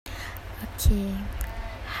Okay,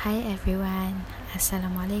 hi everyone,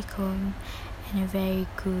 Assalamualaikum, and a very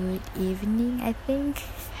good evening. I think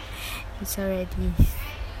it's already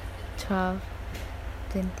 12:29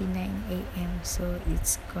 a.m., so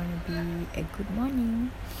it's gonna be a good morning.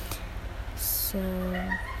 So,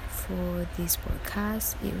 for this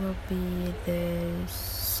podcast, it will be the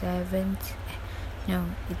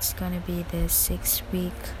it's gonna be the 6th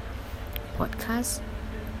week podcast.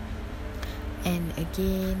 And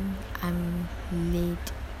again, I'm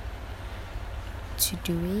late to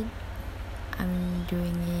do it. I'm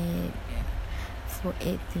doing it for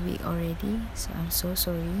 8th week already, so I'm so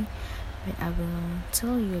sorry, but I will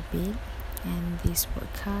tell you a bit. And these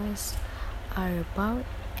podcasts are about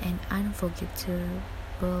an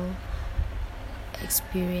unforgettable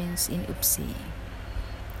experience in UPSI.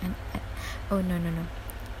 An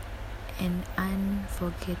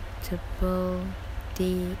unforgettable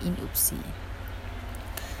day in UPSI.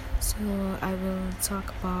 So I will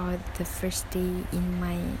talk about the first day in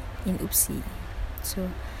UPSI.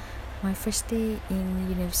 So my first day in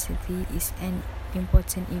university is an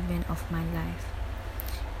important event of my life.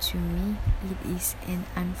 To me, it is an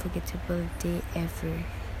unforgettable day ever.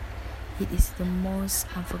 It is the most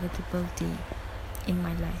unforgettable day in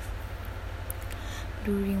my life.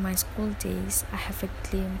 During my school days, I have a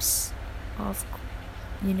glimpse of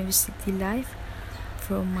university life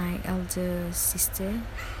from my elder sister.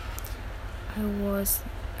 I was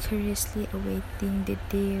curiously awaiting the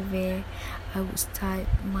day where I would start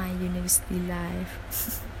my university life.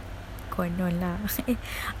 Konon lah.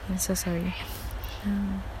 I'm so sorry.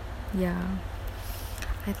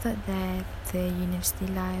 I thought that the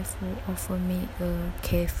university life will offer me a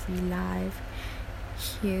carefree life.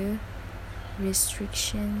 Here,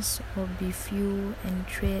 restrictions will be few and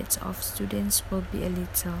threats of students will be a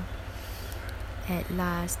little. At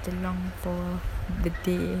last, the long for the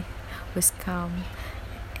day was come,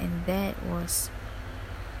 and that was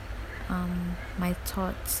my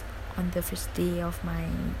thoughts on the first day of my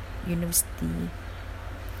university.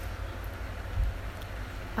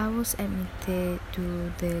 I was admitted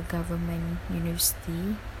to the government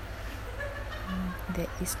university that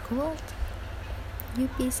is called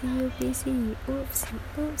UPSI.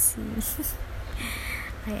 Oopsie.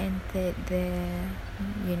 I entered the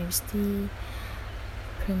university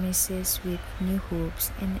premises with new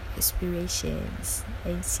hopes and aspirations.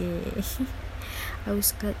 I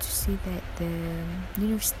was glad to see that the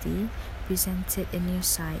university presented a new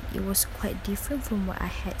side. It was quite different from what I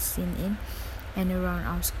had seen in and around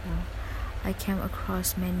our school. I came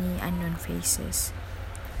across many unknown faces.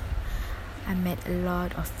 I met a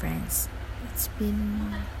lot of friends. It's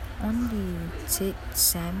been only 6th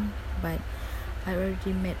sem, but I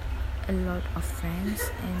already met a lot of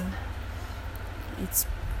friends, and it's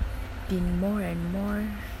been more and more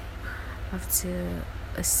after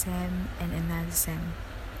a sem and another sem.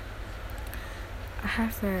 I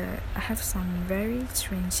have some very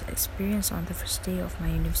strange experience on the first day of my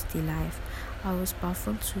university life. I was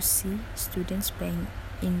baffled to see students playing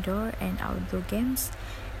indoor and outdoor games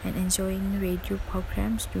and enjoying radio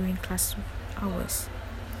programs during class hours.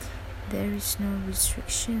 There is no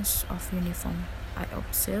restrictions of uniform. I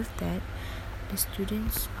observed that the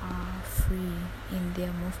students are free in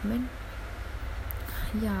their movement.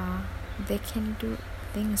 They can do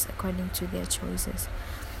things according to their choices,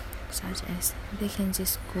 such as they can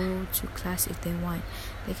just go to class if they want.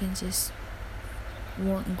 They can just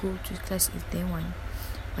won't go to class if they want,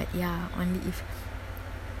 but only if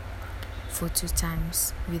for 2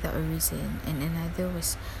 times without a reason, and another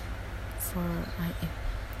was for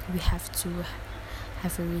we have to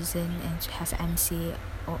have a reason and to have MC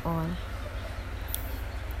or all.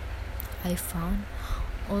 I found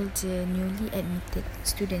all the newly admitted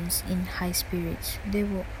students in high spirits. They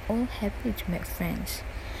were all happy to make friends.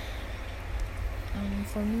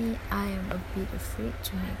 For me, I am a bit afraid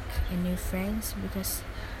to make a new friends because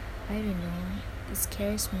I don't know, it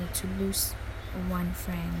scares me to lose one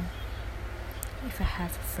friend if I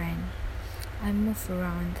have a friend. I moved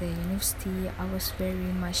around the university. I was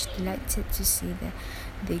very much delighted to see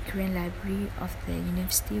the grand library of the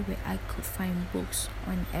university where I could find books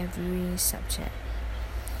on every subject.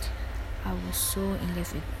 I was so in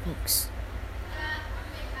love with books.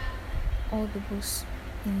 All the books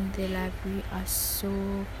in the library are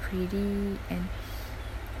so pretty and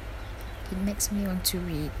it makes me want to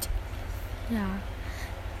read.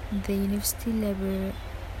 The university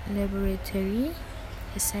laboratory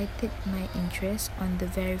excited my interest on the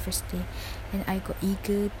very first day, and I got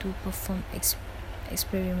eager to perform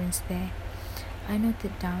experiments there. I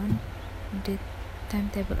noted down the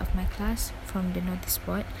timetable of my class from the notice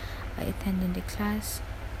board. I attended the class.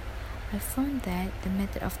 I found that the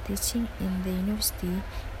method of teaching in the university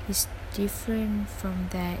is different from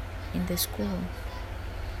that in the school.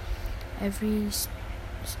 Every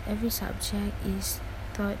subject is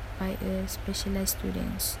taught by a specialized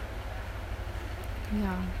students.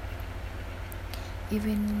 Yeah.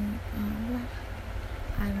 Even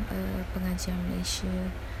I'm a pengajar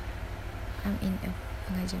Malaysia. I'm in a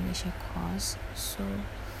pengajar Malaysia course, so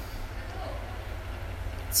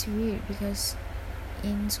it's weird because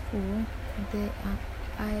in school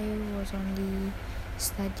I was only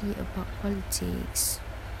study about politics,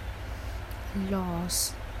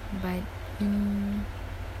 laws, but in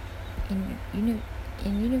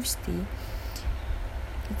university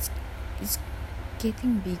it's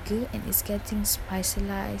getting bigger and it's getting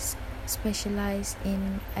specialized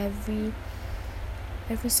in every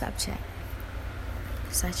subject,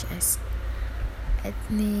 such as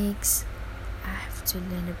ethnics. I have to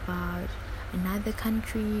learn about another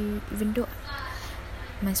country, even though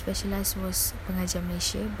my specialized was pengajar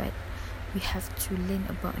Malaysia, but we have to learn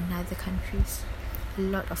about another countries, a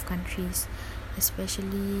lot of countries,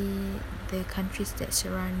 especially the countries that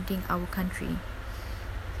surrounding our country.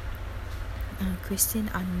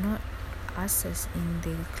 Christians are not asked in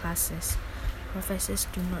the classes. Professors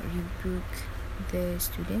do not rebuke the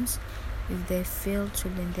students if they fail to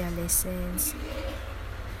learn their lessons.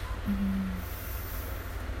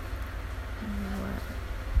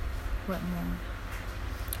 What more?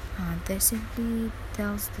 They simply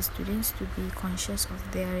tells the students to be conscious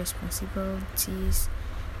of their responsibilities.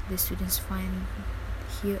 The students find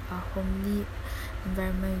here a homely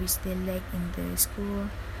environment which they lack in the school.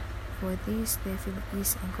 For this, they feel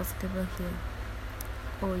ease and comfortable here.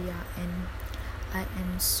 Oh yeah, and I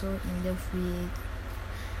am so in love with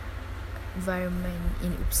environment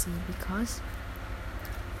in UPSI because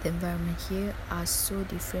the environment here are so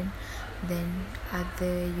different than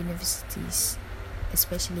other universities,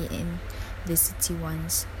 especially in the city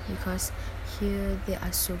ones, because here they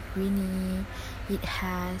are so greeny. It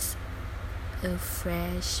has a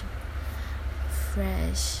fresh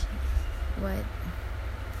what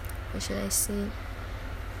should I say,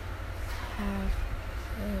 have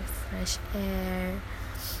a fresh air.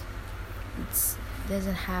 It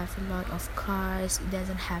doesn't have a lot of cars, it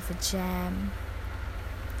doesn't have a jam.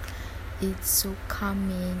 It's so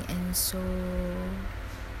calming and so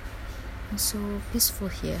peaceful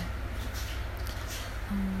here.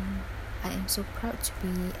 I am so proud to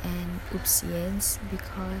be an UPSians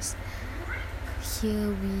because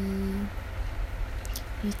here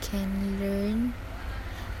we can learn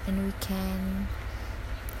and we can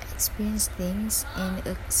experience things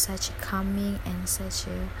in such a calming and such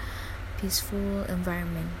a peaceful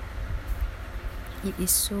environment. It is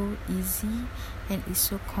so easy and is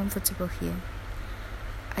so comfortable here.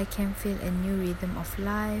 I can feel a new rhythm of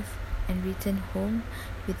life and return home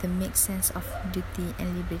with a mixed sense of duty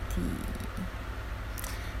and liberty.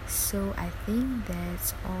 So I think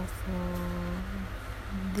that's all for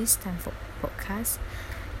this time for podcast.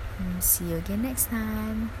 See you again next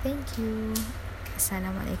time. Thank you.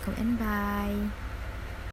 Assalamualaikum and bye.